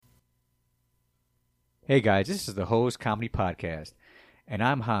Hey guys, this is the HoZ Comedy Podcast, and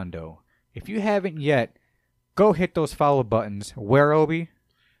I'm Hondo. If you haven't yet, go hit those follow buttons. Where, Obi?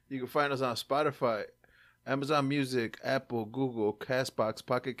 You can find us on Spotify, Amazon Music, Apple, Google, Castbox,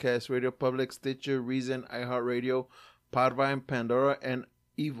 Pocket Cast, Radio Public, Stitcher, Reason, iHeartRadio, Podvine, Pandora, and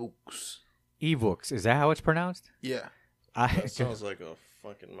eVoox. eVoox, is that how it's pronounced? Yeah. That sounds like a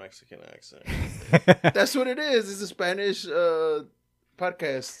fucking Mexican accent. That's what it is. It's a Spanish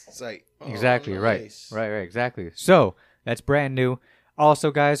podcast site. Exactly, nice. right, exactly. So, that's brand new. Also,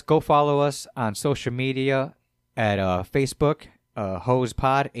 guys, go follow us on social media at Facebook, HoZ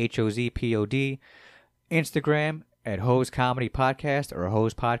Pod, HoZPod, Instagram at HoZ Comedy Podcast or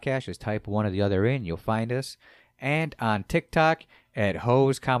HoZ Podcast. Just type one or the other in, you'll find us. And on TikTok at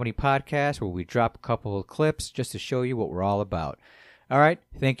HoZ Comedy Podcast, where we drop a couple of clips just to show you what we're all about. All right,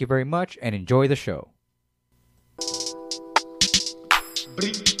 thank you very much, and enjoy the show.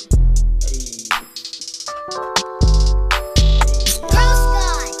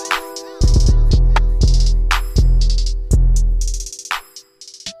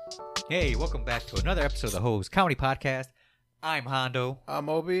 Hey, welcome back to another episode of the HoZ Comedy Podcast. I'm Hondo. I'm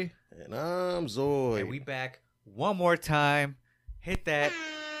Obi. And I'm Zoid. And we back one more time. Hit that.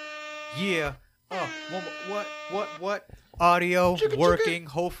 Yeah. Oh, what? Audio working,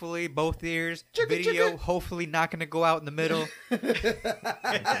 hopefully, both ears. Video, hopefully not going to go out in the middle.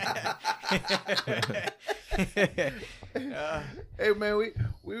 Hey, man,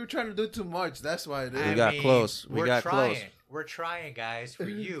 we were trying to do too much. That's why it is. We got close. We're trying, guys, for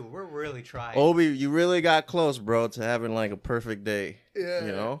you. We're really trying. Obi, you really got close, bro, to having like a perfect day. Yeah.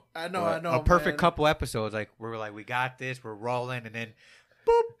 You know? I know. A perfect couple episodes. Like, we're like, we got this. We're rolling. And then,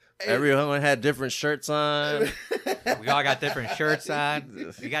 boop. Everyone had different shirts on. We all got different shirts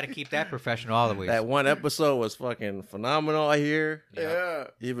on. You got to keep that professional all the way. That one episode was fucking phenomenal, I hear. Yeah.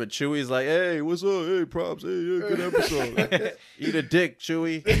 Even Chewy's like, hey, what's up? Hey, props. Hey, yeah, good episode. Eat a dick,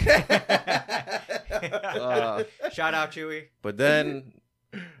 Chewy. Shout out, Chewy. But then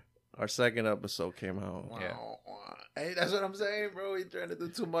our second episode came out. Wow. Yeah. Hey, that's what I'm saying, bro. He's trying to do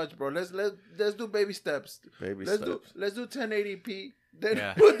too much, bro. Let's do baby steps. Let's do 1080p.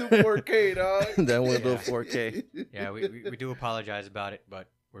 Then we'll do 4K, dog. Then we'll do 4K. Yeah, we do apologize about it, but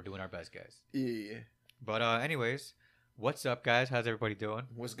we're doing our best, guys. Yeah. But anyways, what's up, guys? How's everybody doing?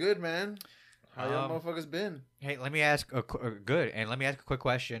 What's good, man? How y'all motherfuckers been? Hey, let me ask a quick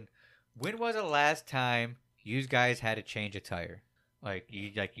question. When was the last time you guys had to change a tire? Like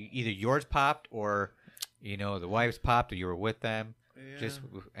either yours popped or the wife's popped or you were with them. Yeah. Just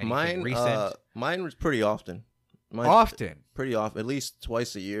anything recent. Mine was pretty often. Pretty often, at least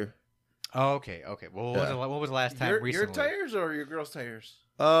twice a year. Oh, okay. Well, what was the last time recently? Your tires or your girl's tires?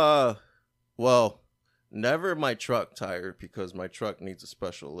 Well, never my truck tire because my truck needs a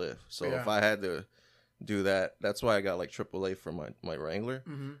special lift. So if I had to do that, that's why I got like AAA for my Wrangler.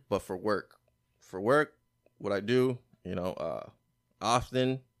 Mm-hmm. But for work, what I do,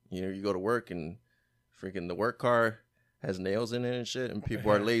 often, you go to work and freaking the work car has nails in it and shit, and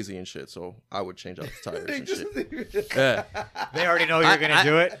people are lazy and shit, so I would change out the tires and shit. Yeah. They already know you're gonna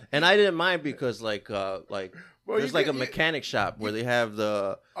do it, and I didn't mind because bro, there's like a mechanic shop where they have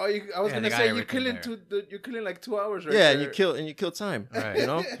the. Oh, I was gonna say you're killing like 2 hours, right? Yeah, there. and you kill time, right.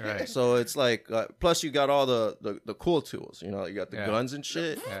 Right. So it's like plus you got all the cool tools, you got the guns and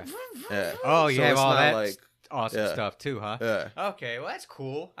shit. Yeah. Oh, you have all that like, awesome stuff too, huh? Yeah. Okay, well that's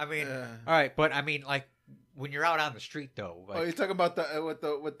cool. I mean, all right, but I mean like. When you're out on the street, though. Like, you're talking about with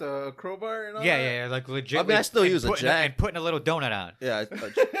the crowbar and all that? Yeah, like legit. I mean, I still use a jack. And putting a little donut on. Yeah,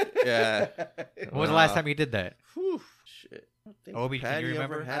 yeah. When was the last time you did that? Whew, shit. Obi, can you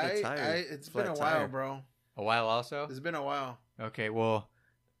remember? Had a tire. It's been a while, bro. A while also? It's been a while. Okay, well.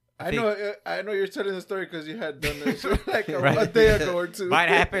 I know you're telling the story because you had done this like a day ago or two. Might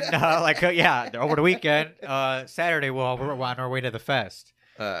happen over the weekend. Saturday, well, we're on our way to the fest.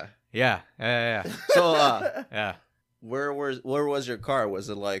 Yeah. So, yeah. Where was your car? Was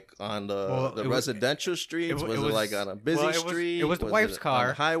it like on the residential streets? Was it like on a busy street? It was the wife's car. On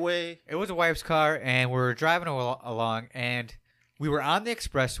the highway? It was the wife's car, and we were driving along, and we were on the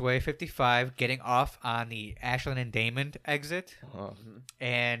expressway 55, getting off on the Ashland and Damon exit. Uh-huh.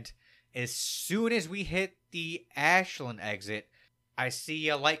 And as soon as we hit the Ashland exit, I see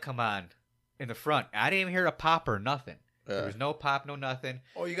a light come on in the front. I didn't even hear a pop or nothing. There was no pop, no nothing.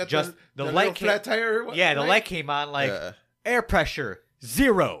 Oh, you got just the light flat tire? Yeah, the light came on like air pressure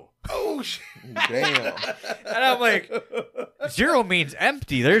 0. Oh Oh shit! Damn. And I'm like, 0 means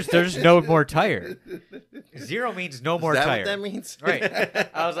empty. There's no more tire. 0 means no more Is that tire. what that means? Right.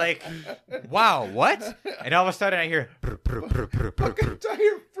 I was like, wow, what? And all of a sudden I hear Fucking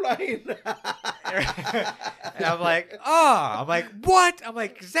tire flying. and I'm like, oh, I'm like, what? I'm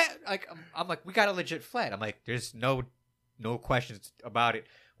like, is that like, I'm like, we got a legit flat. I'm like, there's no questions about it.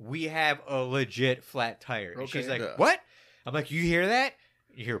 We have a legit flat tire. And she's like, what? I'm like, you hear that?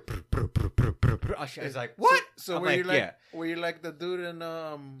 You hear, she's like, what? So I'm were you like, like, yeah. were you like the dude in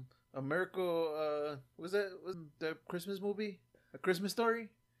America? Was the Christmas movie? A Christmas Story?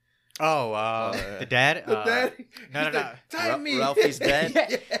 Oh, the dad? The dad? No. Time me. Ralphie's dad.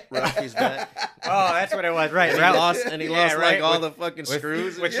 Yeah. Ralphie's dad. Oh, that's what it was, right? And he lost right, like all with- the fucking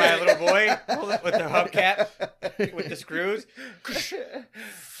screws. With my little boy, with the hubcap, with the screws.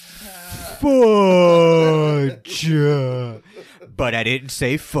 Fudge. But I didn't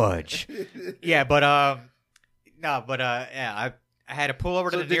say fudge. Yeah, but yeah, I had to pull over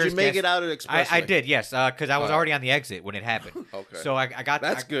to the So did nearest you make gas- it out of the expressway? I did, yes, because I was already on the exit when it happened. Okay. So I got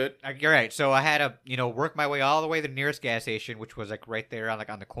That's good. You're right. So I had to work my way all the way to the nearest gas station, which was like right there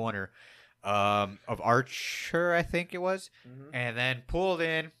on the corner of Archer, I think it was, and then pulled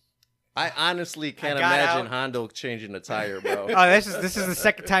in. I honestly can't got imagine out. Hondo changing a tire, bro. Oh, this is the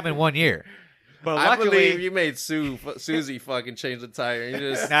second time in 1 year. But I luckily, believe you made Susie fucking change the tire. You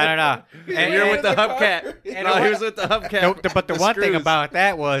just no. and you're with the hubcap. and No, it he was- was with the hubcap. but the one thing screws. about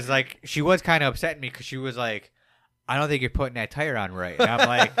that was like she was kind of upsetting me because she was like, "I don't think you're putting that tire on right." And I'm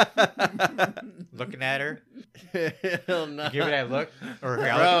like, looking at her, Hell no. give her that look, or here,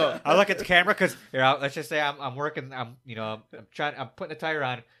 Bro. I'll look at the camera because let's just say I'm working. I'm putting the tire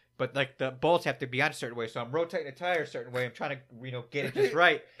on. But like the bolts have to be on a certain way, so I'm rotating the tire a certain way. I'm trying to get it just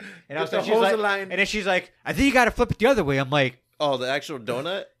right. And Get the she's hose like, line. and then she's like, I think you got to flip it the other way. I'm like, Oh, the actual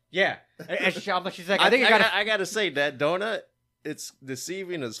donut? yeah. And she's like, I think you got to. I gotta say that donut, it's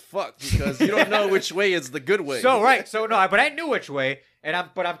deceiving as fuck because you don't know which way is the good way. So no, but I knew which way, and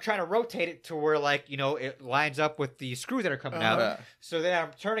I'm trying to rotate it to where like it lines up with the screws that are coming out. So then I'm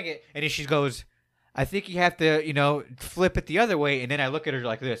turning it, and then she goes, I think you have to flip it the other way. And then I look at her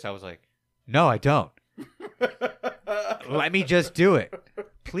like this. I was like, no, I don't. Let me just do it,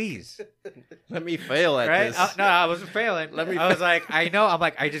 please. Let me fail at Right? this. No, I wasn't failing. I was like, I know. I'm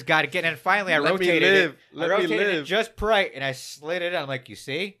like, I just got to get. And finally, I Let me rotated live. it. Let I me rotated it live. just right, and I slid it. I'm like, you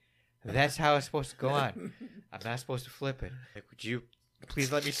see, that's how it's supposed to go on. I'm not supposed to flip it. Like, would you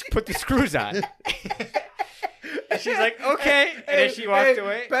please let me put the screws on? And she's like, okay. And then she walked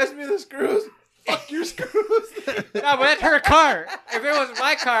away. Pass me the screws. Fuck your screws. No, but that's her car. If it was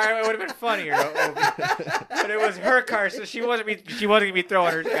my car, it would have been funnier. But it was her car, so she wasn't gonna be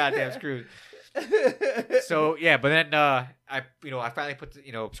throwing her goddamn screws. So yeah, but then I finally put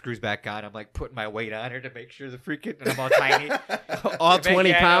the screws back on. I'm like putting my weight on her to make sure the freaking, and I'm all tiny, All 20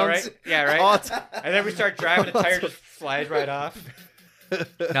 yeah, pounds? right? Yeah, right. All And then we start driving, the tire just flies right off.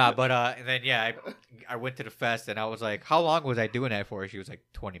 Nah, but and then yeah, I went to the fest and I was like, how long was I doing that for? She was like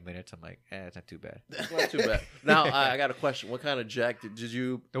 20 minutes. I'm like, it's not too bad. Not too bad. Now, I got a question. What kind of jack did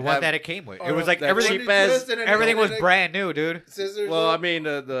you The have? one that it came with. It was like that everything. cheap ass- Everything was brand new, dude. Scissors. Well, I mean,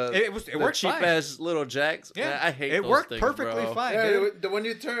 the It worked cheap fine. ass little jacks. Yeah, Man, I hate it those worked things, perfectly bro. fine, yeah, dude. the one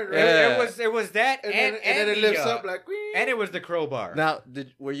you turn, right? Yeah. It was that, And then it the, lifts up like. and it was the crowbar. Now,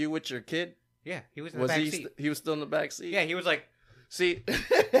 were you with your kid? Yeah, he was in the Was back he? seat. He was still in the back seat. Yeah, he was like, See,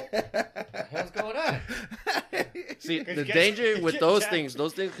 what's going on? see, He's the getting- danger he's with getting those jacked. things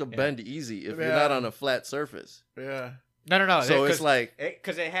can bend easy if you're Yeah. not on a flat surface. Yeah. No. So it's like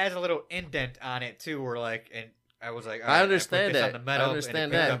because it has a little indent on it too, where like, and I was like, all I right, understand put this that. on the metal, I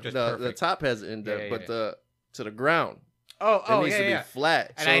understand and it picked that. up just The perfect. top has an indent, Yeah, but yeah. the to the ground Oh, it needs to be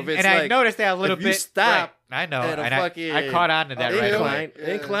flat. And so I if it's I like noticed that a little if you bit. stop right. I know, at a and fucking I caught on to that right away. incline,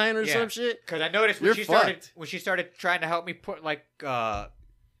 incline or Yeah. some shit. Because I noticed You're fucked. when she started trying to help me put like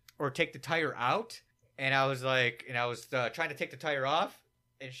or take the tire out, and I was like, trying to take the tire off,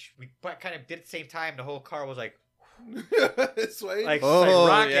 and we kind of did it at the same time. The whole car was like Sway. like Oh,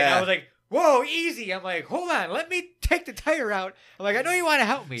 rocking. yeah. I was like, whoa, easy. I'm like, hold on, let me take the tire out. I'm like, I know you want to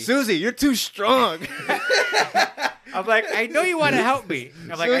help me. Susie, you're too strong. I'm like, I know you want to help me.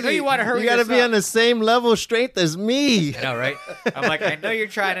 I'm like, I know you want to hurry. You gotta this be up. on the same level strength as me. I know, right? I'm like, I know you're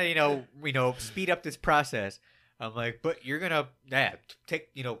trying to, speed up this process. I'm like, but you're gonna, take,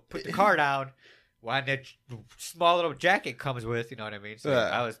 put the car down. Why that small little jacket comes with, you know what I mean? So Yeah.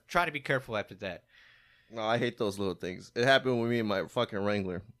 I was trying to be careful after that. No, I hate those little things. It happened with me and my fucking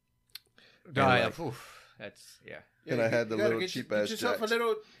Wrangler. No, like- that's yeah. And I had the you gotta little get cheap get ass yourself jacks. a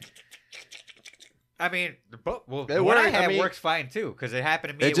little. I mean, the It one I worked. had I mean, works fine too, because it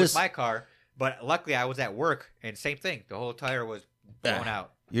happened to me with my car. But luckily, I was at work, and same thing. The whole tire was blown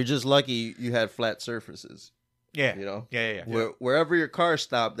out. You're just lucky you had flat surfaces. Yeah. You know? Yeah. Wherever your car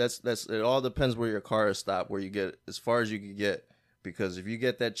stopped, that's it all depends where your car is stopped, where you get as far as you can get. Because if you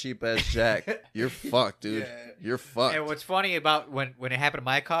get that cheap ass jack, you're fucked, dude. Yeah. You're fucked. And what's funny about when it happened to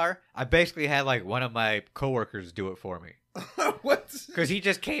my car, I basically had like one of my coworkers do it for me. What? Because he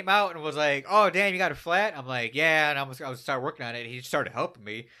just came out and was like, "Oh, damn, you got a flat?" I'm like, "Yeah," and I was start working on it. He started helping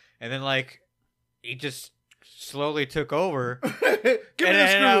me, and then like he just slowly took over.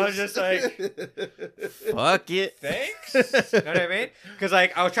 And I was just like, fuck it. Thanks. You know what I mean? Because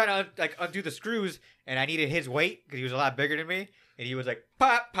like I was trying to undo the screws, and I needed his weight because he was a lot bigger than me, and he was like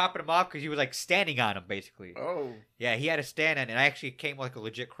popping them off because he was like standing on them basically. Oh. Yeah, he had to stand on it, and I actually came with like a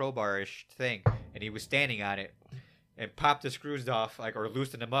legit crowbar-ish thing, and he was standing on it and popped the screws off or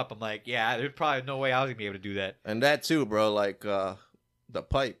loosened them up. I'm like, yeah, there's probably no way I was gonna be able to do that. And that too, bro. Like the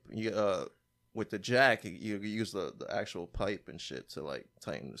pipe, with the jack, you use the actual pipe and shit to like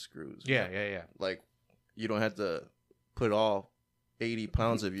tighten the screws. Yeah. Like you don't have to put all 80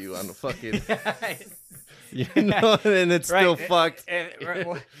 pounds of you on the fucking, and it's still fucked.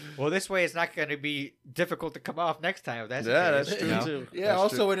 Well, this way it's not going to be difficult to come off next time. That's true too. Yeah, that's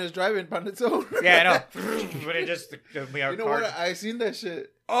also true. when it's driving on its own. Yeah, I know. But it just you know what? I seen that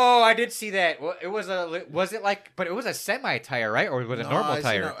shit. Oh, I did see that. Well, it was but it was a semi tire, right? Or was it a normal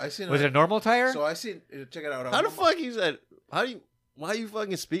tire? Was it a normal tire? So I seen. Check it out. How the fuck you said? Why are you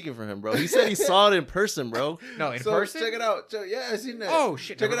fucking speaking for him, bro? He said he saw it in person, bro. No, in person? Check it out. Yeah, I seen that. Oh,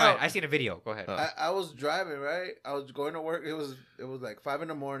 shit. Check it out. I seen a video. Go ahead. I was driving, right? I was going to work. It was like 5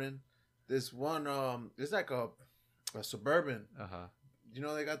 a.m. This one, it's like a Suburban. Uh-huh. You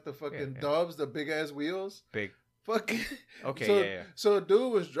know, they got the fucking Dubs, the big-ass wheels. Big. Fucking. Okay, yeah. So a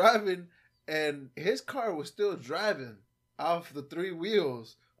dude was driving, and his car was still driving off the 3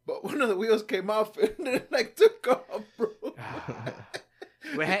 wheels. But one of the wheels came off and it took off, bro.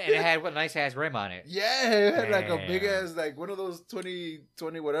 It had what nice ass rim on it. Yeah, it had like a big ass, like one of those 20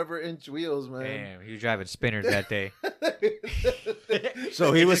 whatever inch wheels, man. Damn, he was driving spinners that day.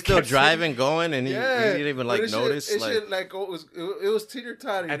 So he was still driving, going, and he didn't even notice. It was teeter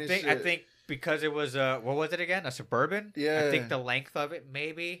totting. I think because it was what was it again? A Suburban. Yeah. I think the length of it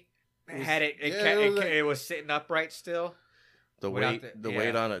maybe it was sitting upright still. The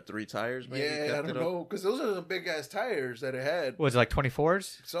weight on it, 3 tires, maybe? Yeah, I don't know. Because those are the big-ass tires that it had. Was it like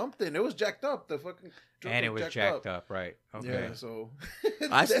 24s? Something. It was jacked up. The fucking and it was jacked up, right. Okay. Yeah, so...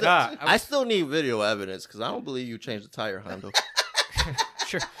 I still need video evidence because I don't believe you changed the tire, Hondo.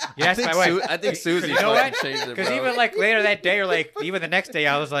 Sure. Yeah, that's my wife. I think Susie you know what? changed it, because even later that day or even the next day,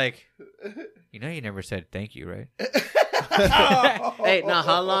 I was like, you never said thank you, right? Hey, now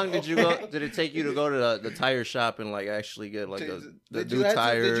how long did it take you to go to the tire shop and actually get the new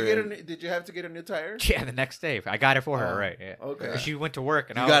tire? Did you have to get a new tire? Yeah, the next day. I got it for her, right? Yeah. Okay. She went to work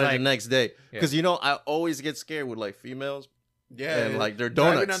and you got it the next day. Because I always get scared with females. Yeah, and their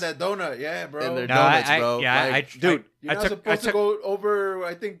donuts. Driving on that donut, yeah, bro. And their donuts, bro. Dude, you're not supposed to go over,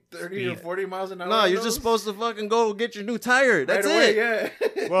 I think, 30 or 40 miles an hour. No, you're just supposed to fucking go get your new tire. That's it. Yeah.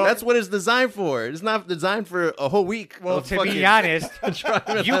 Well, that's what it's designed for. It's not designed for a whole week. Well, to be honest,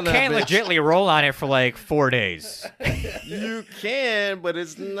 you can legitimately roll on it for 4 days. You can, but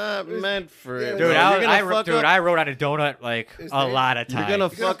it's not meant for it. Dude, I rode on a donut a lot of times. You're gonna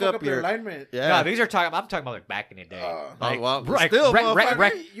fuck up your alignment. Yeah. No, I'm talking about back in the day.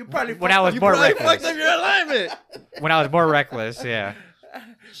 You probably when I was more reckless. Fucked up your alignment. When I was more reckless, yeah.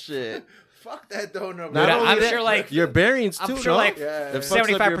 Shit. Fuck that donut. Dude, I'm sure your bearings too. I'm sure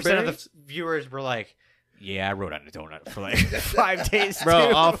 75% of the viewers were like, yeah, I rode on a donut for 5 days, bro.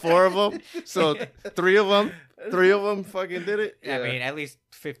 too. All 4 of them. So 3 of them fucking did it. Yeah. I mean, at least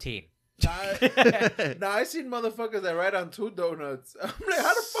 15. Nah, I seen motherfuckers that ride on 2 donuts. I'm like,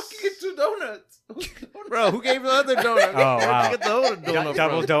 how the fuck you get 2 donuts? Bro, who gave the other donut? Oh, wow. Get the other donut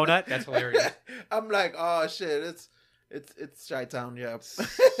Double donut? That's hilarious. I'm like, oh shit, it's Chi-Town, yeah.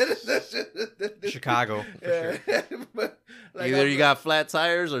 Chicago, for sure. But, either you got flat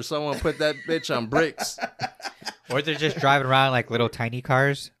tires or someone put that bitch on bricks. Or they're just driving around little tiny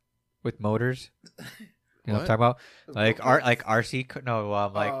cars with motors. You know what I'm talking about? Like RC,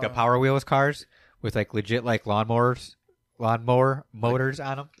 the Power Wheels cars with legit lawnmower motors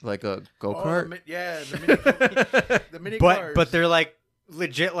on them. Like a go-kart? The mini cars. But they're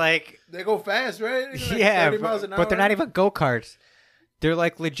legit they go fast, right? Yeah, 30 miles an hour. But they're not even go-karts. They're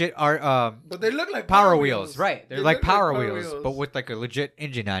legit but they look like Power Wheels. Right. They're like Power Wheels, but with a legit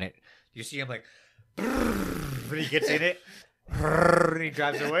engine on it. You see him when he gets in it. And he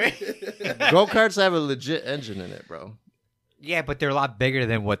drives away. Go-karts have a legit engine in it, bro. Yeah, but they're a lot bigger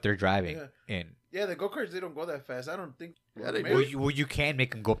than what they're driving in. Yeah, the go-karts, they don't go that fast. I don't think. Yeah, they maybe. Well, you can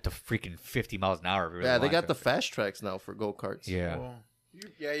make them go up to freaking 50 miles an hour. If you really Yeah, they want got to. the fast tracks now for go-karts. Yeah. Well,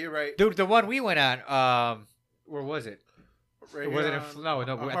 you're right. Dude, the one we went on, where was it? Right Was it here in, no, I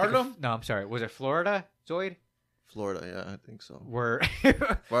think Harlem? no, I'm sorry. Was it Florida, Zoid? Florida, yeah, I think so. Where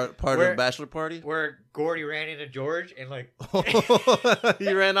Part of Where- the bachelor party? where Gordy ran into George and like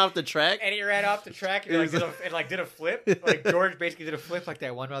He ran off the track? and he ran off the track and, did a flip. Like George basically did a flip like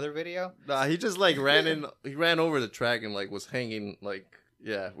that one other video. Nah, he just like ran in. He ran over the track and like was hanging. Like,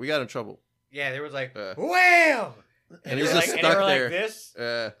 yeah, we got in trouble. Yeah, there was like Yeah. wham, And they he's were just like, stuck and they there. were like this.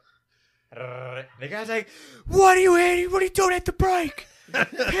 The guy's like, "What are you hitting? What are you doing at the brake?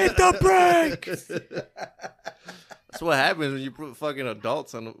 Hit the brake!" That's what happens when you put fucking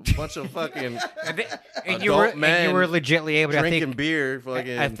adults on a bunch of fucking And you were legitimately able to drinking beer.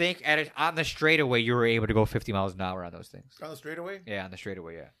 Fucking. I think on the straightaway you were able to go 50 miles an hour on those things. On the straightaway? Yeah, on the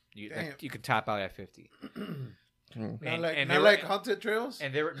straightaway. Yeah, Damn. you can top out at 50. Not they like, were- like haunted trails?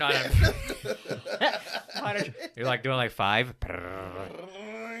 And they were not. You're like doing like 5,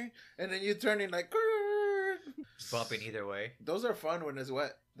 And then you turn in like... bumping either way. Those are fun when it's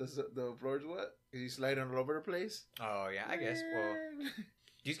wet. The floor's wet. You slide all over the place. Oh yeah, I guess. Well,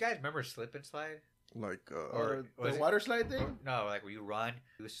 do you guys remember slip and slide? like, Or was the it- water slide thing? No, like where you run,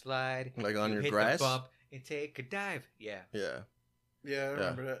 you slide, like on you your hit grass. the bump, and take a dive. Yeah. Yeah. Yeah, I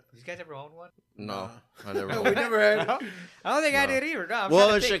remember that. Did you guys ever own one? No, I No, never. we never had. No? I don't think I No. did either. No, I'm Well,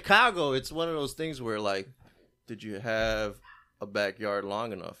 trying in to think. Chicago, it's one of those things where like, did you have a backyard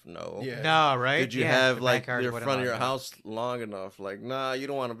long enough? No. Yeah. No, right? Did you Yeah, have the like backyard your wasn't front of your long enough. house long enough? Like, nah, you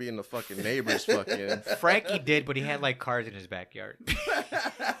don't want to be in the fucking neighbor's fucking. Frankie did, but he had like cars in his backyard.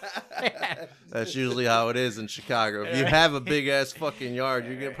 That's usually how it is in Chicago. If you have a big ass fucking yard,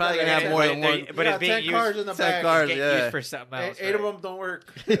 you're probably gonna have more than one. But Yeah, it's being 10 used, cars in the 10 back. cars. getting yeah. used for something else. Eight of right? them don't work.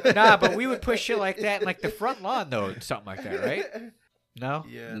 Nah, but we would push shit like that in like the front lawn though, something like that, right? No.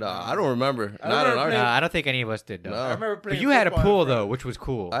 Yeah. No, I don't remember. I Not remember in our. playing- Nah, I don't think any of us did though. No. I remember But playing you had a football pool in front. though, which was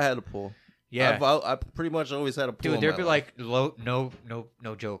cool. I had a pool. Yeah, I pretty much always had a pool. dude, in there'd my be life. like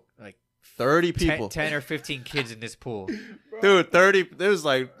no joke, like 30 people. 10 or 15 kids in this pool. Dude, 30. There was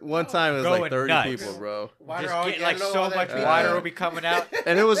like one time it was Going like 30 nuts. people, bro. Water Just all get like yellow, so all that much crap. water would be coming out.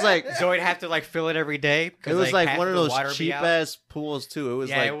 And it was like So we'd have to like fill it every day. it 'cause, was like half one of the those water would be cheap out. ass pools too. It was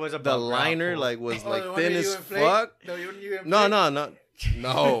Yeah, like it was a the above ground liner pool. like was Oh, like the one thin that you as inflate? fuck. No, you inflate? No.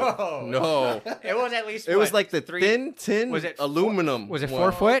 No. No. It was at least It was what, like the 3 thin tin was it aluminum. was it one.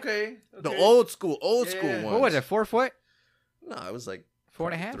 4 foot? Okay. The old school Yeah. one. What was it? 4 foot? No, it was like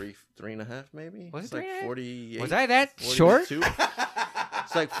 4.5? 3.5 maybe. Was it It's like 3.5? 48. Was I that 42? short?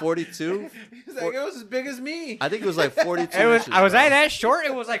 It's like 42. He's like, it was as big as me. I think it was like 42. It was. inches, I was bro. I that short?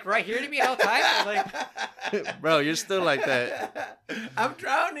 It was like right here to me all the time. I was like, Bro, you're still like that. I'm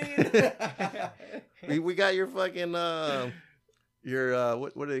drowning. We got your fucking your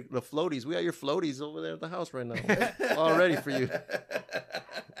what are they, the floaties. We got your floaties over there at the house right now. All ready for you.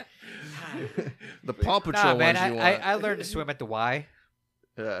 The Paw Patrol nah, man. ones you want. I learned to swim at the Y.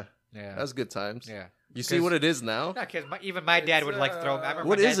 Yeah, Yeah. that's good times. Yeah. You see what it is now? No, because even my dad would like throw. I remember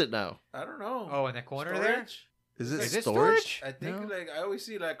What my is dad- it now? I don't know. Oh, in the corner there. Storage? Is it Is it storage? storage? I think No. like I always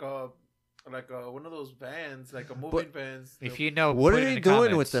see like one of those vans, like a moving vans. If you know, What put are it in they the doing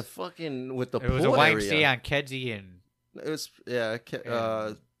comments. with the fucking with the It was a pool YMCA area? on Kedzie and It was yeah.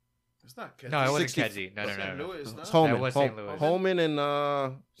 It's not. no, it wasn't 60 Kedzie. No, no, no, St. no. Louis, no? It's Holman. That was St. Louis. Holman and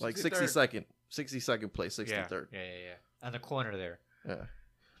like 63rd. 62nd place, 63rd. Yeah, on the corner there. Yeah.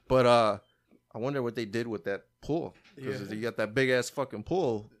 But I wonder what they did with that pool because Yeah. you got that big ass fucking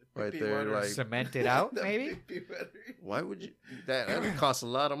pool right Pee there. water. Like, Cemented out, That maybe. would be better. why would you? That would cost a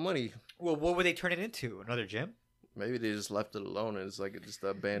lot of money. Well, what would they turn it into? Another gym? Maybe they just left it alone and it's like just an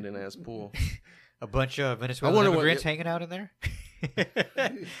abandoned ass pool. A bunch of Venezuelan wonder what- immigrants hanging out in there?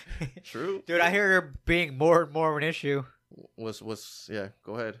 True. Dude, I hear there being more and more of an issue. What's yeah?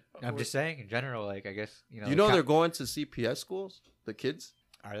 Go ahead. I'm just saying, in general, like, I guess, you know. You know they're going to CPS schools, the kids.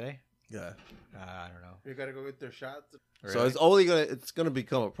 Are they? Yeah. I don't know. You gotta go get their shots. So it's gonna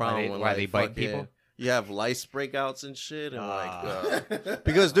become a problem when why like, they biting fucking- people? You have lice breakouts and shit, and Ah.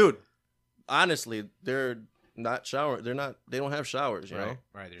 because dude, honestly, they're not shower. They don't have showers. You know,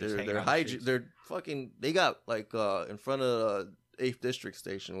 Right. They're just hanging they're out in the hygiene. streets. They're fucking. They got like in front of 8th District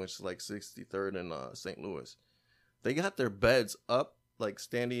Station, which is like 63rd in St. Louis. They got their beds up, like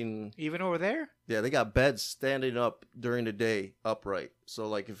standing. Even over there? Yeah, they got beds standing up during the day, upright. So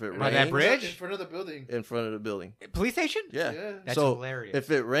like if it By rains, that bridge? in front of the building. in front of the building. Police station? Yeah. Yeah. That's so hilarious. if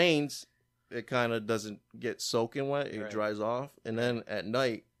it rains it kind of doesn't get soaking wet. It dries off. And then at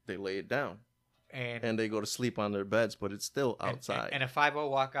night, they lay it down. And they go to sleep on their beds, but it's still outside. And a 5-0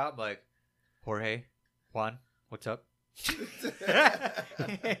 walk out like, Jorge, Juan, what's up?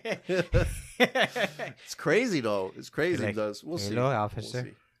 It's crazy, though. It's crazy. Like, We'll see. Hello, officer.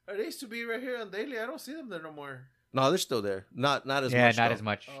 We'll see. They used to be right here on Daily. I don't see them there no more. No, they're still there. Not as much. Yeah, not though. as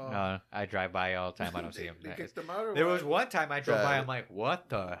much. No, I drive by all the time. I don't see them. They kicked them out or There what? was one time I drove by. I'm like, what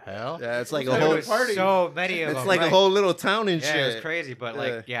the hell? Yeah, it's like There a whole was party. So many of them. It's like right. a whole little town and Yeah, shit. it was crazy. But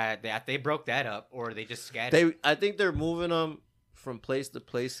like, they broke that up, or they just scattered. I think they're moving them from place to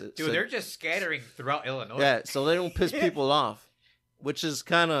place. Dude, they're just scattering throughout Illinois. Yeah, so they don't piss people off, which is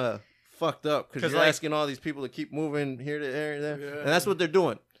kind of fucked up because you're asking all these people to keep moving here to there and there, and that's what they're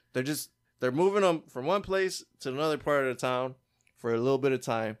doing. They're moving them from one place to another part of the town for a little bit of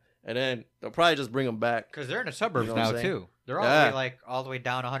time, and then they'll probably just bring them back because they're in the suburbs now too. They're all the way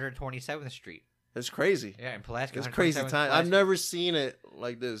down 127th Street. It's crazy. Yeah, in Pulaski. It's crazy time. I've never seen it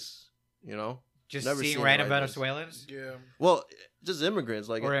like this. You know, just never seeing seen random like Venezuelans. Yeah. Well, just immigrants,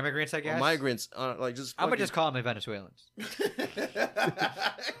 like or immigrants, I guess. Migrants, like just. I'm gonna just call them Venezuelans.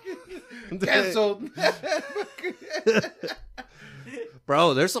 Cancelled.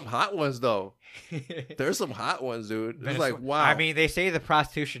 Bro, there's some hot ones though. There's some hot ones, dude. It's like, wow. I mean, they say the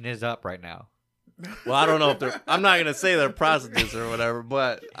prostitution is up right now. Well, I don't know if they're. I'm not gonna say they're prostitutes or whatever,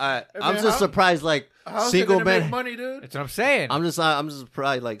 but I'm just surprised. Like single men, make money, dude. That's what I'm saying. I'm just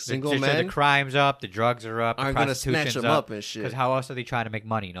surprised. Like single men, the crime's up, the drugs are up, aren't the gonna snatch them up and shit. Because how else are they trying to make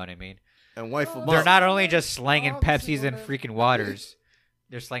money? You know what I mean? And wife them They're up. not only just slanging Pepsis and freaking waters,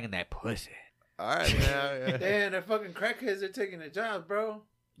 they're slanging that pussy. All right, man. Damn, the fucking crackheads are taking their jobs, bro.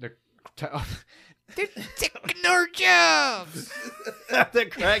 They're taking our jobs. The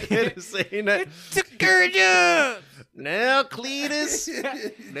crackhead is saying that. They took our jobs. Now, Cletus,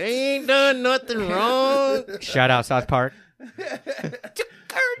 they ain't done nothing wrong. Shout out South Park. Took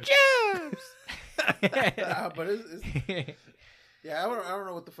our jobs. But it's yeah, I don't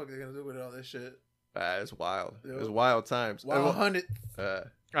know what the fuck they're gonna do with all this shit. It's wild. It's wild times. Wild hundred. All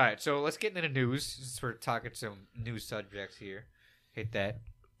right, so let's get into the news since we're talking some news subjects here. Hit that.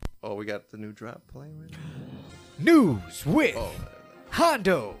 Oh, we got the new drop playing right now? News with Oh,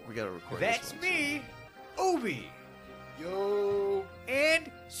 Hondo. we got to record That's this one. me, Obi, Yo.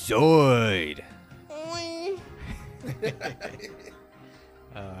 and Zoid.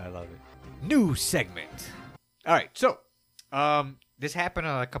 I love it. New segment. All right, so this happened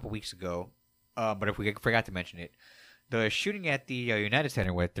a couple weeks ago, but if we forgot to mention it, the shooting at the United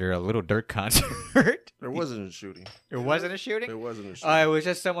Center with their Little Dirk concert. There wasn't a shooting. It wasn't a shooting? There wasn't a shooting. It was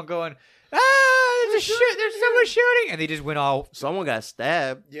just someone going, there's someone shooting, and they just went all. Someone got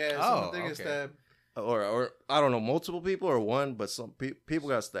stabbed. Yeah, Oh, someone think okay. it's stabbed. Or I don't know, multiple people or one, but some people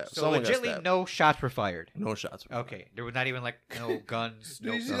got stabbed. So Someone got legitimately, stabbed. no shots were fired. No shots. Okay, there was not even like no guns.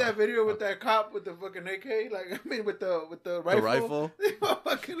 Did you see that video with that cop with the fucking AK? Like, I mean, with the rifle. The rifle?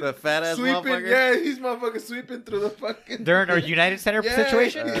 The fat ass sweeping, motherfucker? Yeah, he's motherfucking sweeping through the fucking. During our United Center Yeah.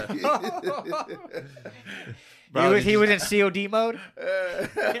 situation, Bro, he was in COD mode.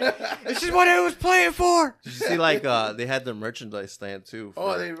 This is what I was playing for. Did you see like they had the merchandise stand too?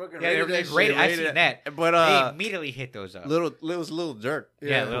 Oh, they fucking Yeah, raided that raided. shit. I raided seen it. that, But they immediately hit those up. it was Little Dirk.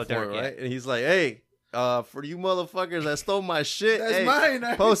 Yeah, Lil before, Durk, yeah. right? And he's like, hey, for you motherfuckers that stole my shit, That's hey,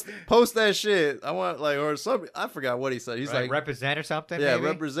 mine. post that shit. I want like or something. I forgot what he said. He's like represent or something. yeah, maybe?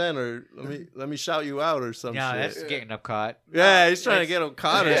 represent or let me shout you out or some No, shit. that's getting up caught. Yeah, he's trying to get him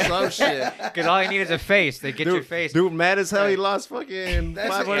caught or some shit. Because all you need is a face. They get your face. Dude, mad as hell. He lost fucking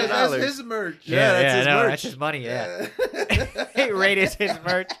 $500. That's his merch. Yeah, that's his merch. That's his money. Yeah, he rated his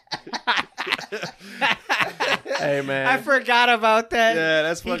merch. Hey man, I forgot about that. Yeah,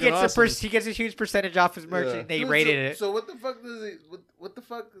 that's fucking he gets awesome. he gets a huge percentage off his merch, Yeah. and they Dude, rated it. So what the fuck does it? What the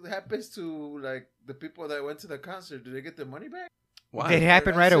fuck happens to like the people that went to the concert? Do they get their money back? Why? Did it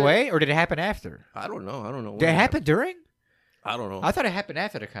happen right That's it. away, or did it happen after? I don't know. Did it happen during? I don't know. I thought it happened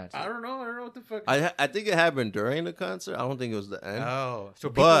after the concert. I don't know what the fuck. I think it happened during the concert. I don't think it was the end. Oh, so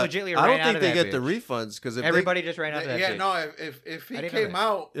people But legitimately I ran don't out think of they that get the bitch. refunds because Everybody just ran out of that. Yeah, bitch. no. If he I didn't know came that.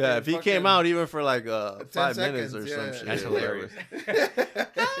 out, Yeah, in if he fucking came out even for like 5 seconds, minutes or yeah. some shit. That's or hilarious. whatever.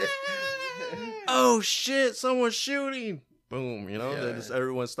 Oh shit! Someone's shooting! Boom! You know, Yeah. then just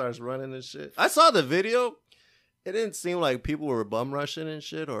everyone starts running and shit. I saw the video. It didn't seem like people were bum rushing and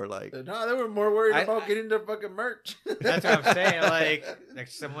shit, or like No, they were more worried I- about getting their fucking merch. That's what I'm saying. Like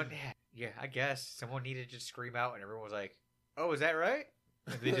someone, yeah, I guess someone needed to just scream out, and everyone was like, "Oh, is that right?"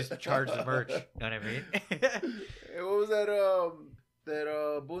 And they just charged the merch. You know what I mean? Hey, what was that? That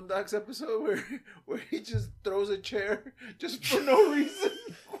Boondocks episode where he just throws a chair just for no reason.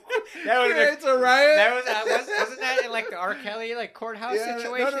 Creates a riot. That wasn't that in like the R. Kelly like courthouse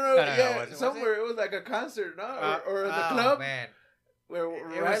situation? No. Yeah, Was somewhere it was like a concert, no, or the oh, club. Man. Where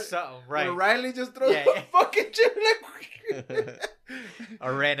It was something, right? Where Riley just throws a fucking chair like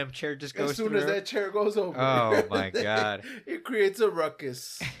a random chair just goes. As soon through. as that chair goes over. Oh my god! It creates a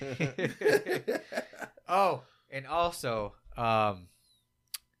ruckus. Oh, and also,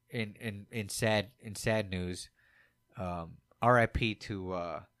 in sad news, R.I.P.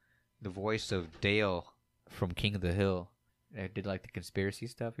 to the voice of Dale from King of the Hill. That did like the conspiracy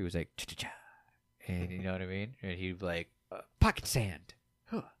stuff. He was like, cha-cha-cha. And you know what I mean? And he'd be like, pocket sand.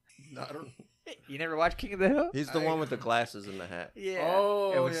 Huh. No, I don't. You never watched King of the Hill? He's the one with the glasses and the hat. Yeah.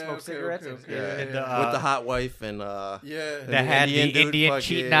 Oh, and would smoke cigarettes. Okay. And, with the hot wife and that Indian had the dude Indian fucking-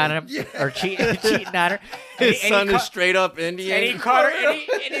 cheating on him or cheating on her. His son is straight up Indian. And he caught her.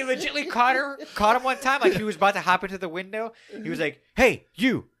 And he legitimately caught him one time. Like he was about to hop into the window. He was like, "Hey,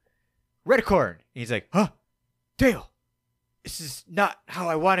 you, red corn." And he's like, "Huh, Dale, this is not how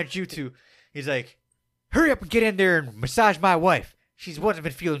I wanted you to." He's like, "Hurry up and get in there and massage my wife. She wasn't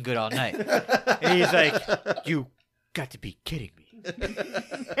been feeling good all night." And he's like, "You got to be kidding me."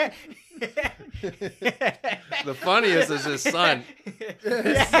 The funniest is his son.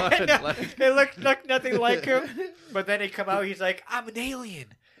 His son, it looked nothing like him. But then he come out, he's like, "I'm an alien.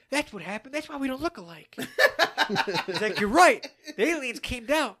 That's what happened. That's why we don't look alike." He's like, "You're right. The aliens came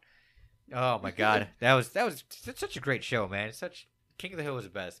down." Oh my god, that was such a great show, man. King of the Hill was the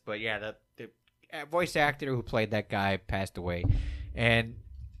best. But yeah, the voice actor who played that guy passed away, and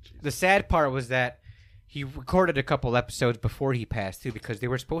the sad part was that he recorded a couple episodes before he passed too, because they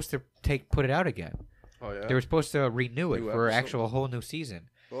were supposed to put it out again. Oh yeah. They were supposed to renew it New for episode? actual whole new season.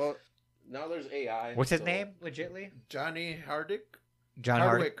 Well, now there's AI. What's his name, legitly? Johnny Hardick. John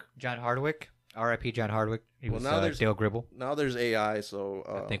Hardwick. John Hardwick. R.I.P. John Hardwick. He Well, was now there's- Dale Gribble. Now there's AI, so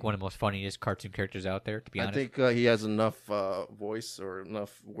I think one of the most funniest cartoon characters out there, to be honest. I think he has enough voice or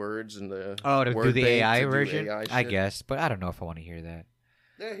enough words in the to word do the bank AI to do version? AI I shit. guess, but I don't know if I want to hear that.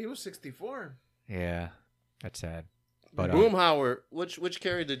 Yeah, he was 64. Yeah, that's sad. But Boomhauer, which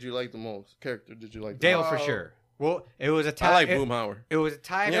character did you like the most? Dale most? for sure. Well, it was a time. I like Boomhauer. It was a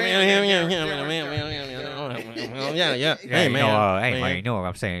time. Yeah. Hey man, you know what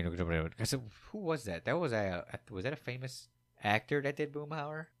I'm saying? Who was that? That was a famous actor that did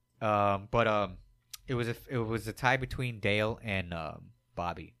Boomhauer? But it was a tie between Dale and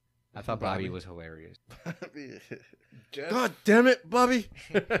Bobby. I thought Bobby was hilarious. God damn it, Bobby!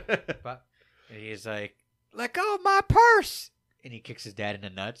 But he's like, "Let go of my purse," and he kicks his dad in the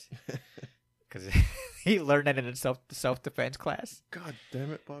nuts because he learned that in a self defense class. God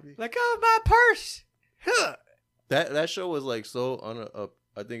damn it, Bobby! Let go of my purse. Huh. That show was like so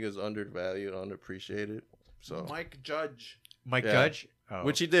I think it's undervalued, underappreciated. So Mike Judge. Mike Yeah. Judge,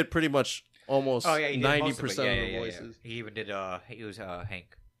 which he did pretty much almost he did 90% most of it. the voices. He even did. He was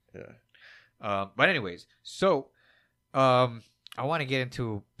Hank. Yeah. But anyways, so I want to get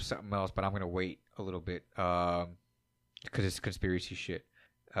into something else, but I'm gonna wait a little bit because it's conspiracy shit.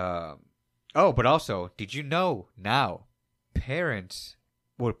 But also, did you know now parents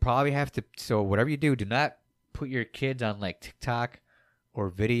would probably have to? So whatever you do not put your kids on like TikTok or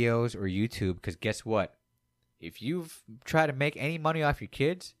videos or YouTube, because guess what? If you've tried to make any money off your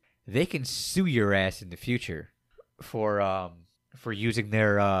kids, they can sue your ass in the future for using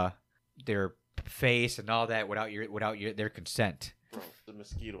their face and all that without their consent. Bro, the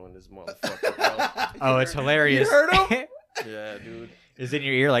mosquito in this motherfucker, bro. Oh, it's hilarious. You heard him? Yeah, dude. It's in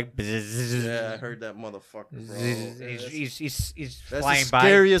your ear like. Bzzz. Yeah, I heard that motherfucker, bro. He's That's flying the by.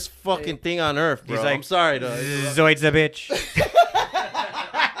 scariest fucking thing on earth, bro. He's like, I'm sorry, though. Zoid's a bitch.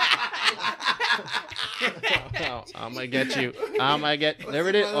 I'm gonna get you. I'm gonna get. There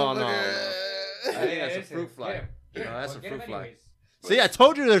it is. Oh no. I think that's a fruit fly. No, that's a fruit fly. See, I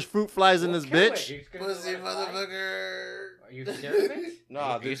told you there's fruit flies in this bitch. Pussy motherfucker. Are you scared of it? No,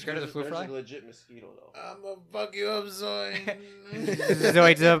 Are you scared of the fruit fly? There's a legit mosquito though. I'm gonna fuck you up, Zoe.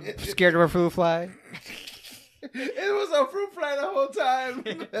 Zoid's up, scared of a fruit fly. It was a fruit fly the whole time.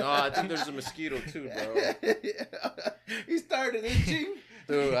 No, I think there's a mosquito too, bro. He started itching.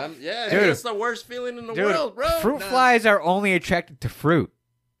 Dude, Dude. it's the worst feeling in the world, bro. Fruit flies are only attracted to fruit.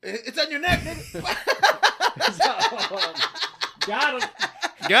 It's on your neck, nigga.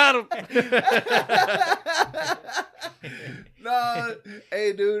 Got him. No,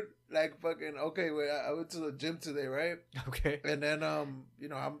 hey, dude. Like fucking okay. Wait, I went to the gym today, right? Okay. And then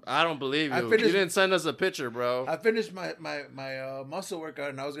I don't believe you. I finished- You didn't send us a picture, bro. I finished my muscle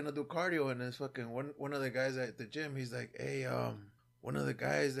workout and I was gonna do cardio, and this fucking one of the guys at the gym, he's like, hey, one of the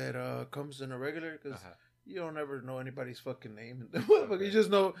guys that comes in a regular, because you don't ever know anybody's fucking name. Okay. You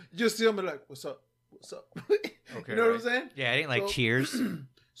just see them and like, what's up? What's up? Okay, you know what I'm saying? Yeah, I didn't like cheers.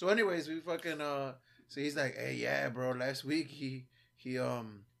 So anyways, we fucking so he's like, hey, yeah, bro, last week he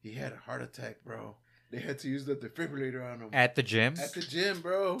had a heart attack, bro. They had to use the defibrillator on him. At the gym? At the gym,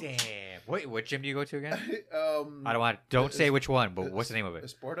 bro. Damn. Wait, what gym do you go to again? I don't say which one, but what's the name of it?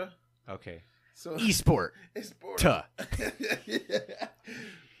 Esporta. Okay. So Esport. Esporta. Yeah.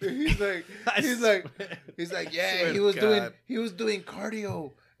 He's like, yeah, he was doing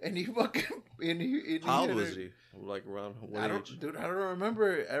cardio, and he fucking How old was he? Like around what age? I don't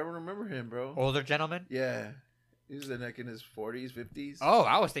remember him, bro. Older gentleman? Yeah, he was like in his 40s, 50s. Oh,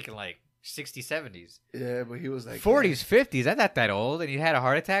 I was thinking like 60s, 70s. Yeah, but he was like 40s, 50s. That's not that old, and he had a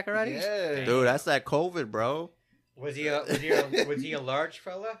heart attack already. Yeah, dude, that's that COVID, bro. Was he a large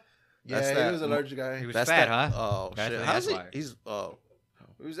fella? Yeah, he was a large guy. He was fat, huh? Oh that's shit! How's he? He's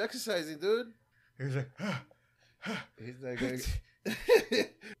He was exercising, dude. He was like, he's like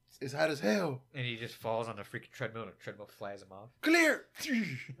it's hot as hell. And he just falls on the freaking treadmill, and the treadmill flies him off. Clear.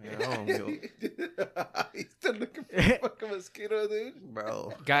 yeah, He's still looking for a fucking mosquito, dude.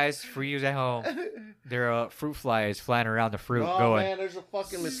 bro. Guys, for you at home, there are fruit flies flying around the fruit Oh going. man, there's a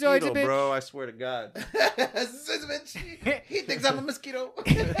fucking Son of a mosquito, bitch. bro. I swear to God. He thinks I'm a mosquito.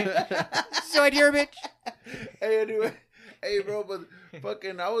 So you're a bitch. Hey, anyway. Hey, bro, but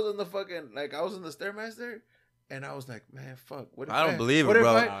fucking, I was in the Stairmaster, and I was like, man, fuck. What if I don't believe it,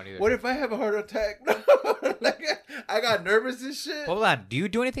 bro. What if I have a heart attack? Like, I got nervous and shit. Hold on. Do you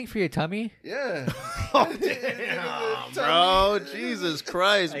do anything for your tummy? Yeah. Oh, damn, bro. Jesus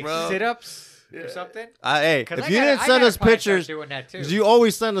Christ, Like bro. sit-ups or something? Hey, if you didn't send us pictures, because you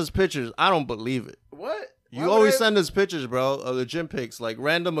always send us pictures, I don't believe it. What? You always send us pictures, bro, of the gym pics, like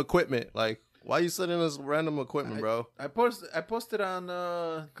random equipment. Like, why you sending us random equipment, bro? I posted on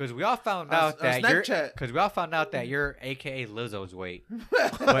because we all found out that Snapchat. Because we all found out that you're AKA Lizzo's weight,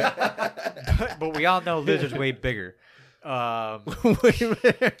 but we all know Lizzo's way bigger. Wait a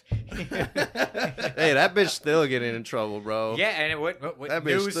minute. Hey, that bitch still getting in trouble, bro. Yeah, and what That bitch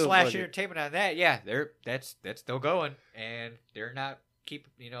news still / fucking- entertainment on that? Yeah, that's still going, and they're not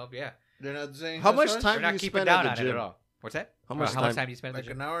They're not saying How much much time they're do not you keeping spend down at on the it gym? at all. What's that? How much time time do you spend? Like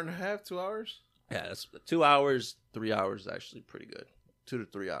an hour and a half, 2 hours. Yeah, that's 2 hours, 3 hours is actually pretty good. 2 to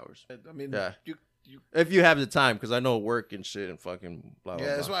 3 hours. I mean, Yeah. you If you have the time, because I know work and shit and fucking blah, blah,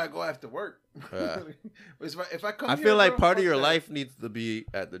 yeah, that's blah. why I go after work. Yeah. if I come I here, feel like bro, part of fuck your that. life needs to be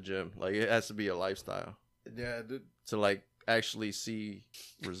at the gym. Like, it has to be a lifestyle Yeah, dude. to, like, actually see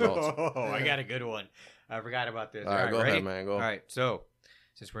results. Oh, I got a good one. I forgot about this. All right, go ready? ahead, man. Go. All right, so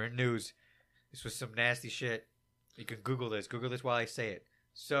since we're in news, this was some nasty shit. You can Google this. Google this while I say it.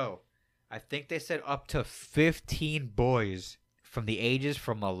 So, I think they said up to 15 boys from the ages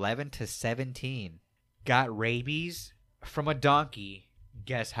from 11 to 17 got rabies from a donkey.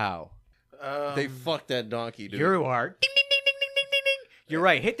 Guess how? They fucked that donkey, dude. You are. Ding, ding, ding, ding, ding, ding, ding. You're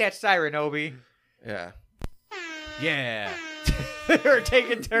right. Hit that siren, Obi. Yeah. Yeah. They were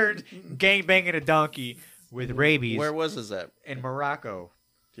taking turns gangbanging a donkey with rabies. Where was this at? In Morocco.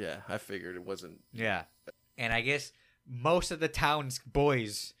 Yeah, I figured it wasn't. Yeah. And I guess most of the town's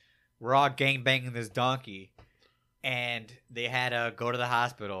boys were all gangbanging this donkey. And they had to go to the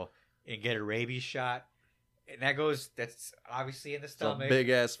hospital and get a rabies shot. And that's obviously in the It's a stomach. big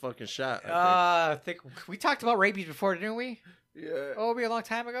ass fucking shot. I think we talked about rabies before, didn't we? Yeah. Oh, a long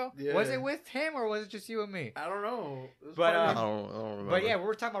time ago? Yeah. Was it with him or was it just you and me? I don't know. It was But, I probably- don't remember. But yeah, we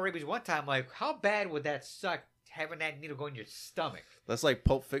were talking about rabies one time. Like, how bad would that suck having that needle go in your stomach? That's like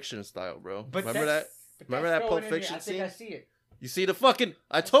Pulp Fiction style, bro. But Remember that? but Remember that's that going Pulp in here. Fiction I think scene? I see it. You see the fucking?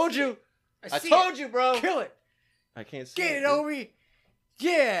 I told you. I see told it. you, bro. Kill it. I can't see Get it, dude. Obi.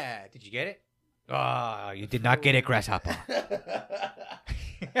 Yeah. Did you get it? Oh, you did not get it, Grasshopper.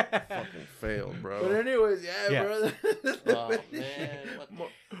 Fucking failed, But bro. anyways, yeah, Oh bro. man. What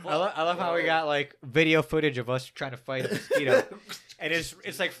the I love how we got like video footage of us trying to fight a mosquito, and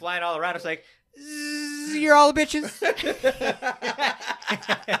it's like flying all around. It's like, "Zzz, you're all the bitches.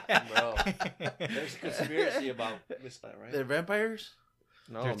 Bro, there's a conspiracy about this, right? They're vampires?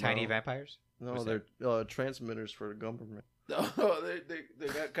 No, They're tiny bro. vampires. No, What's they're transmitters for the government. Oh, they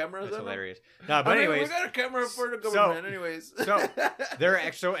got cameras That's on them? hilarious. No, but anyways, we got a camera for the government. Anyways, so they're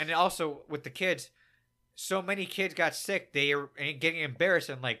extra, and also with the kids, so many kids got sick. They are getting embarrassed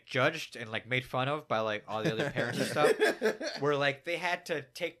and like judged and like made fun of by like all the other parents and stuff. Where like they had to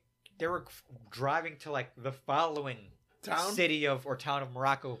they were driving to like the following Town? city of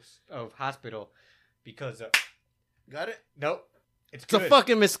Morocco of hospital because Got it? nope, it's It's a good.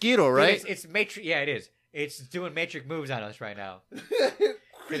 fucking mosquito, Dude, right? It's Matrix. Yeah, it is. It's doing Matrix moves on us right now.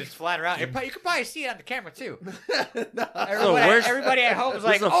 Because it's flying around. You could probably see it on the camera, too. Worst- Everybody at home is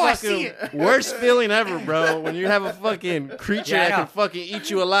like, It's I see it. worst feeling ever, bro. When you have a fucking creature Yeah, I that know. can fucking eat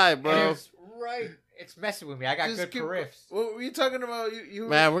you alive, bro. It's right. It's messing with me. I got good riffs. What were you talking about? You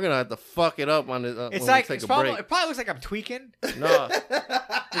Man, we're gonna have to fuck it up on the. It's when like we take it a break. probably looks like I'm tweaking No,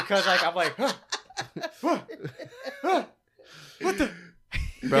 because like I'm like, what the?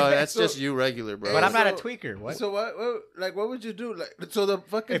 bro, that's just you regular, bro. But I'm not a tweaker. What? So what would you do? Like, so the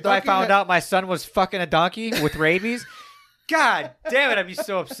fucking If I donkey found out my son was fucking a donkey with rabies, God damn it, I'd be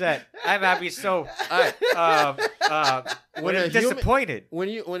so upset. I'd be so disappointed. When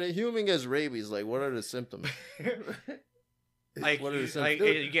a human gets rabies, like what are the symptoms? Like, what are the symptoms? like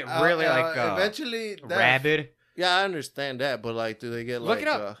you get really eventually rabid. Yeah, I understand that, but like, do they get Look like? it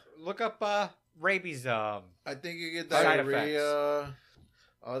up. Look up rabies. I think you get Side diarrhea,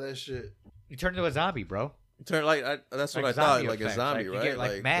 all that shit. You turn into a zombie, bro. Turn that's what Like I thought, zombie like a effects. zombie, You right? get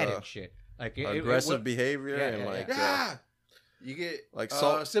like mad and shit. Like aggressive behavior yeah, and yeah, like Yeah. You get like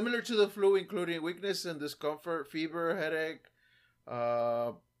similar to the flu, including weakness and discomfort, fever, headache.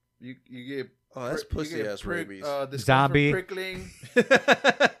 You get that's pussy ass rabies. Zombie. Prickling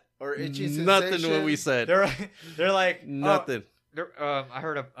or itchy sensation. Nothing what we said. They're like Nothing. I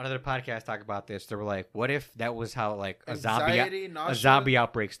heard another podcast talk about this. They were like, "What if that was how like a Anxiety, zombie nausea.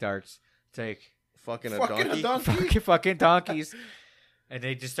 outbreak starts? It's like Fucking a Fucking donkey. fucking donkeys, and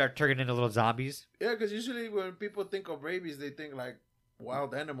they just start turning into little zombies." Yeah, because usually when people think of rabies, they think like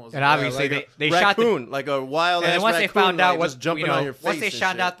wild animals. And obviously like they a shot the. raccoon, like a wild. And then ass once they raccoon, found out like, what just jumping on your face. once they and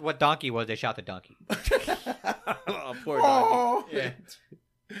found shit. out what donkey was, they shot the donkey. Oh, poor donkey. Yeah.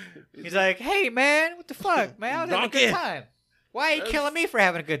 He's like, "Hey man, what the fuck, man? I was having a good Donkey. time. Why are you killing me for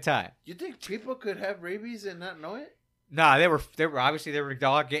having a good time?" You think people could have rabies and not know it? Nah, they were obviously they were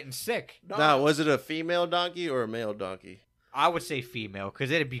all getting sick. Now, was it a female donkey or a male donkey? I would say female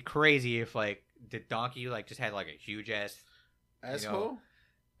because it'd be crazy if like the donkey like just had like a huge ass. Asshole?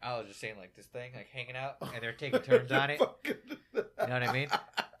 I was just saying like this thing like hanging out and they're taking turns on it. You know what I mean?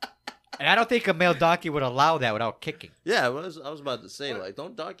 And I don't think a male donkey would allow that without kicking. Yeah, I was about to say, like,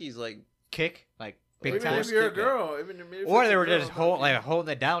 don't donkeys like Kick like big Even time. if you're a kick that. girl, Or they were just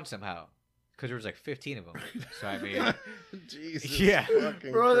holding it down somehow because there was like 15 of them. So I mean, Jesus, Yeah.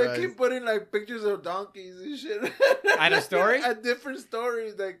 fucking Bro, Christ. they keep putting like pictures of donkeys and shit. On a story? At different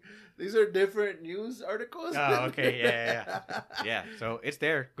stories. Like these are different news articles. oh okay, yeah. So it's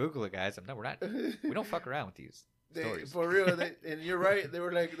there. Google it, guys. We don't fuck around with these stories. For real, and you're right. They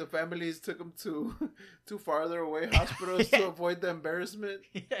were like the families took them to farther away hospitals to avoid the embarrassment.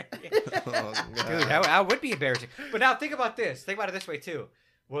 Yeah. Oh, Dude, God. that would be embarrassing. But now think about this. Think about it this way too.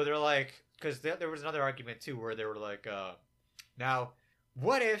 Where they're like, because there was another argument too, where they were like, now,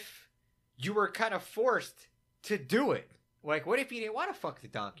 what if you were kind of forced to do it? Like, what if you didn't want to fuck the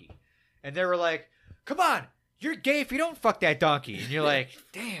donkey? And they were like, come on, you're gay if you don't fuck that donkey. And you're like,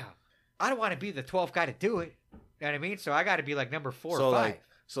 damn, I don't want to be the 12th guy to do it. You know what I mean? So I got to be like number 4 or 5.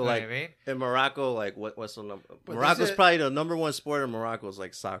 So You know like what I mean? in Morocco, like what's the number? But Morocco's is it- probably the number one sport in Morocco is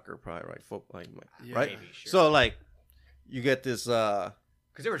like soccer, probably right? Football, like, Yeah, right? Maybe, sure. So like, you get this.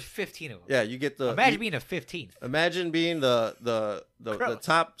 Because there was 15 of them. Yeah, you get the. Imagine being a 15th. Imagine being the Gross.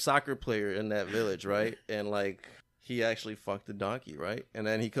 top soccer player in that village, right? And like he actually fucked the donkey, right? And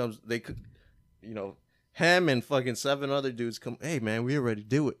then he comes, they could, him and fucking 7 other dudes come. Hey man, we already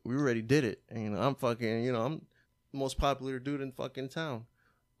do it. We already did it. And I'm fucking, I'm the most popular dude in fucking town.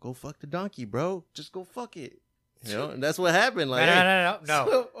 Go fuck the donkey, bro. Just go fuck it. And that's what happened. Like, No.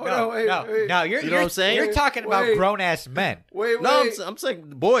 So- hold on, wait. No, you're, You know what I'm saying? You're talking about Wait. grown ass men. Wait. no, I'm saying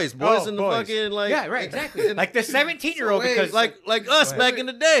boys Oh, in the boys. fucking like, Yeah, right, exactly. Like the 17-year-old Wait, because like us Go back in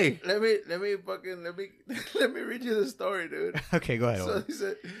the day. Let me let me read you the story, dude. Okay, go ahead. So he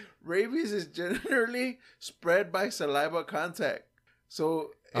said, rabies is generally spread by saliva contact.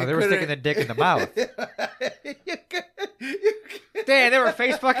 So Oh, they were sticking the dick in the mouth. You can't- Damn, they were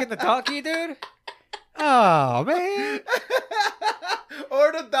face fucking the donkey, dude. Oh man,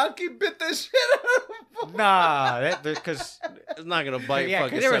 or the donkey bit the shit out of him. nah, because It's not gonna bite Yeah, 'cause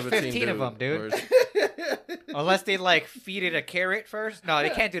fucking there was 17 15 of them, dude. Or- unless they like feed it a carrot first. No, they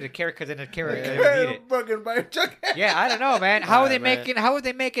can't do the carrot because then the carrot they would eat it. Fucking by a chuck. Yeah, I don't know, man. How are they man. making? How are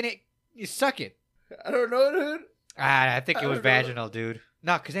they making it? You suck it. I don't know, dude. I think it I was don't know. vaginal, dude.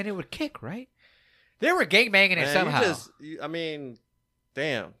 No, because then it would kick, right? They were gangbanging it Man, somehow. I mean,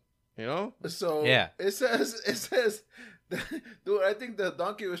 damn, So Yeah. it says, dude. I think the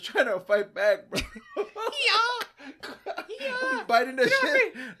donkey was trying to fight back, bro. Yeah. Biting the Get off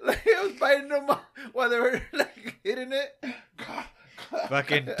shit, like it was biting them while they were like hitting it.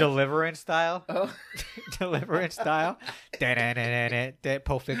 Fucking Deliverance style. Oh. Deliverance style.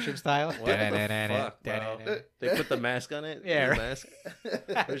 Pulp Fiction style. What the fuck, bro? They put the mask on it? Yeah. Mask?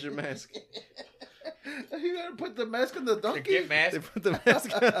 Where's your mask? You gotta put the mask on the donkey. Get mask. They put the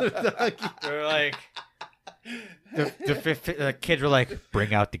mask on the donkey. They're like, the kids were like,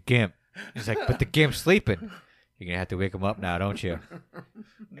 bring out the gimp. He's like, but the gimp's sleeping. You're gonna have to wake him up now, don't you?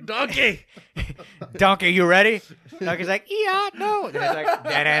 Donkey! Donkey, you ready? Donkey's like, yeah, no. And it's like, it's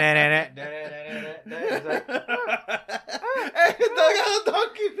like, Hey, dog got a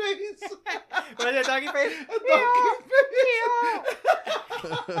donkey face. what is it, donkey face? A donkey face.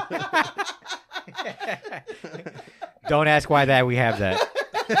 Don't ask why that we have that.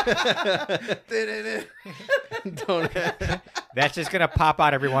 Don't. That's just gonna pop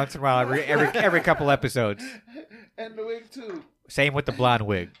out every once in a while, every couple episodes. And the wig too. Same with the blonde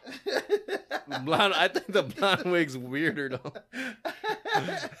wig. Blonde. I think the blonde wig's weirder though.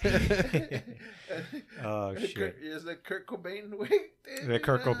 Oh shit! Is the Kurt Cobain wig? The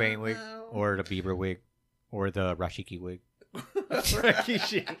Kurt Cobain wig, or the Bieber wig, or the Rashiki wig.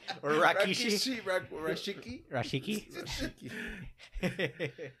 Rakishi. Or Rakishi. Rashiki. Rashiki.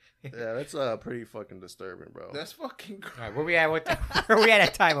 Yeah, that's pretty fucking disturbing, bro. That's fucking All crazy. right, where we at? Where we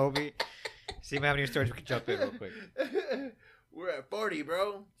at time, Obi? See how many stories we can jump in real quick. We're at 40,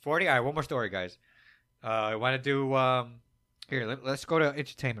 bro. 40. All right, one more story, guys. I want to do. Here, let's go to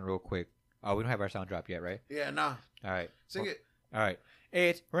entertainment real quick. Oh, we don't have our sound drop yet, right? Yeah, nah. All right. Sing it. All right.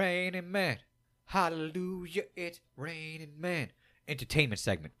 It's raining man. Hallelujah. It's raining man. Entertainment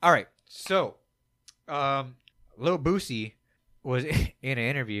segment. All right. So, Lil Boosie was in an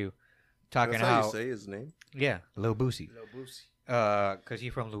interview talking That's how you say his name? Yeah, Lil Boosie. Lil Boosie. Because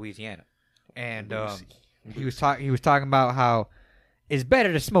he's from Louisiana, and Boosie. he was talking about how it's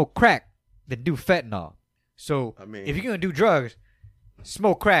better to smoke crack than do fentanyl. So I mean, if you're gonna do drugs,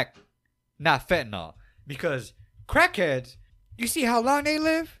 smoke crack, not fentanyl, because crackheads, you see how long they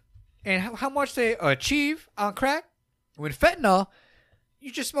live and how much they achieve on crack. When fentanyl,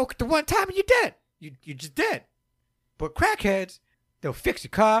 you just smoke it the one time and you're dead. You're just dead. But crackheads, they'll fix your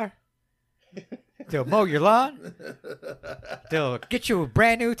car. They'll mow your lawn. They'll get you a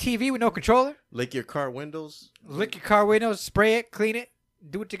brand new TV with no controller. lick your car windows. Lick your car windows, spray it, clean it,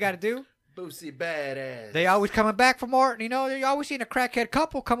 do what you got to do. Boosie badass. They always coming back for more. You know, you always seen a crackhead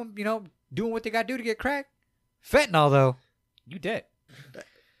couple coming, doing what they got to do to get crack. Fentanyl, though, you dead.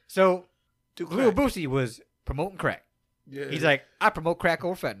 So, Lil Boosie was promoting crack. Yeah. He's like, I promote crack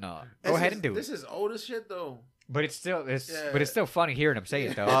over fentanyl. Go ahead and do This it. is old as shit, though. But it's still funny hearing him say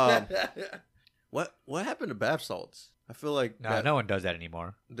it, though. What happened to bath salts? I feel like No one does that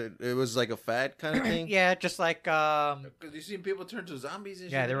anymore. it was like a fad kind of thing. Yeah, just like Because you seen people turn to zombies and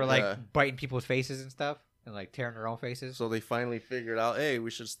shit. yeah, they were like Yeah. biting people's faces and stuff, and like tearing their own faces. So they finally figured out, hey,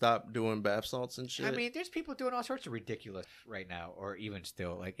 we should stop doing bath salts and shit. I mean, there's people doing all sorts of ridiculous right now, or even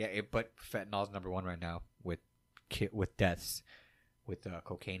still like but fentanyl's number one right now with deaths. With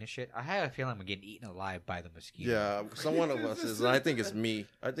cocaine and shit. I have a feeling I'm getting eaten alive by the mosquito. yeah, some one of us is. And I think it's me.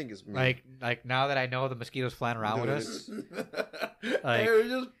 Like now that I know the mosquitoes flying around with us. Like,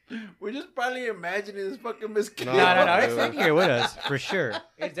 Hey, we're just probably imagining this fucking mosquito. No, it's in here with us for sure.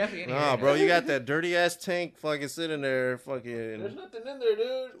 It's definitely in here. Nah, bro, you got that dirty ass tank fucking sitting there, There's fucking. nothing in there,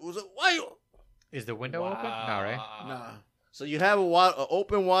 dude. Was it why? Is the window open? No, right? Nah. So you have a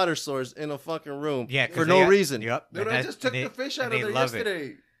open water source in a fucking room, Yeah, 'cause for they no got- reason. Yep. Dude, and I just took and the fish out and of they there love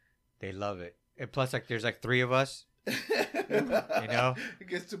yesterday. They love it. And plus, like, there's like 3 of us. know? It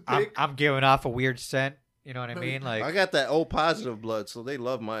gets too I'm, big. I'm giving off a weird scent. You know what I mean? Like, I got that O positive blood, so they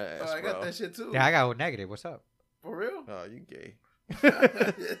love my ass, Oh, I got bro. that shit too. yeah, I got O negative. What's up? For real? Oh, you gay.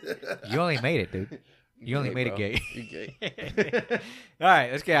 You only made it, dude. You only Gay, made bro. it gay. You gay. All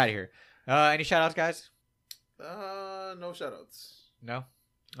right, let's get out of here. Any shout outs, guys? No shoutouts. No.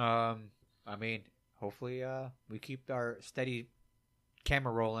 I mean, hopefully, we keep our steady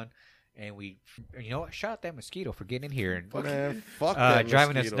camera rolling, and we, shout out that mosquito for getting in here and Man, fuck that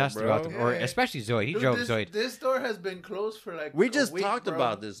driving us mosquito, nuts bro. throughout or Yeah. especially Zoid. He Dude, drove this, Zoid. This store has been closed for like We a just week, talked bro.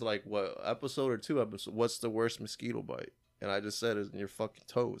 about this, like, what, episode or 2 episodes? What's the worst mosquito bite? And I just said it's in your fucking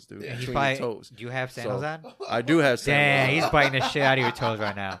toes, dude. Yeah. He's Between probably, your toes. do you have sandals So- on? I do have Damn, sandals. he's biting the shit out of your toes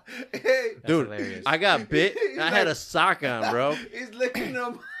right now. Hey, That's Dude, hilarious. I got bit. He's I had like- a sock on, bro. he's licking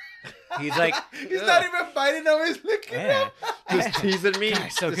them. He's like, He's not even biting them. He's licking yeah. them. Just teasing me.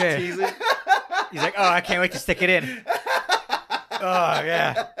 God, so Just good. teasing. He's like, oh, I can't wait to stick it in. Oh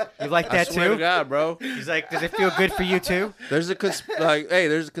yeah, you like I that swear to too? God, bro. He's like, does it feel good for you too? There's a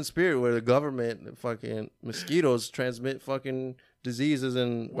there's a conspiracy where the government, fucking mosquitoes transmit fucking diseases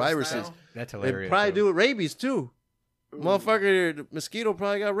and West viruses. Nile? That's They hilarious. probably though. do with rabies too. Motherfucker, the mosquito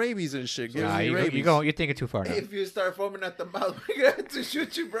probably got rabies and shit. Nah, you're thinking too far now. If you start foaming at the mouth, we're going to have to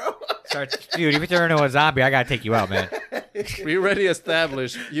shoot you, bro. Dude, if you turn into a zombie, I gotta take you out, man. We already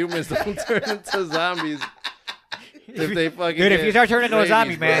established humans don't turn into zombies. If they fucking dude, if you start turning into a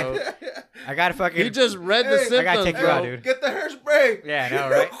zombie, bro. man, I gotta fucking. He just read the symptoms. I gotta take you out, dude. Get the hairspray. Yeah, I know,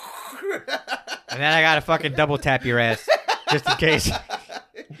 right? And then I gotta fucking double tap your ass just in case.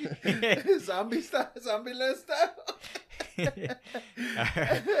 Zombie style, zombie land style. All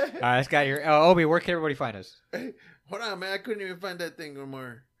right, let's get here. Obi, where can everybody find us? Hey, hold on, man. I couldn't even find that thing no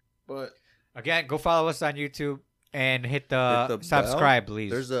more. But again, go follow us on YouTube and hit the subscribe, bell.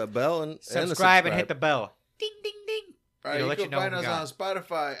 please. There's a bell and subscribe and hit the bell. Ding, ding, ding. All right, you can find us on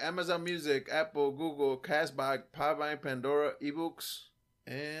Spotify, Amazon Music, Apple, Google, Castbox, Podvine, Pandora, eBooks,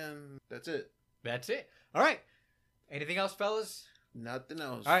 and that's it. That's it. All right. Anything else, fellas? Nothing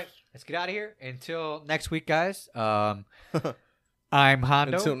else. All right, let's get out of here. Until next week, guys. I'm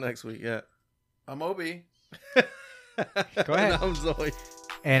Hondo. Until next week, yeah. I'm Obi. Go ahead. And I'm Zoe.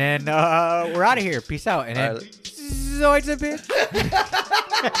 And then we're out of here. Peace out. And then Zoid's a bitch.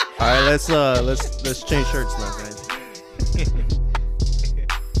 All right, let's change shirts now, guys.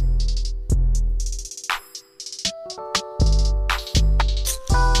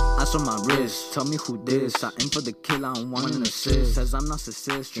 Ice on my wrist, tell me who this. I aim for the kill, I don't want an assist. Says I'm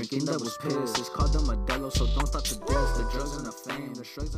narcissist, drinking that was piss. It's called the Modelo, so don't stop to diss. The drugs and the fame, the shrugs.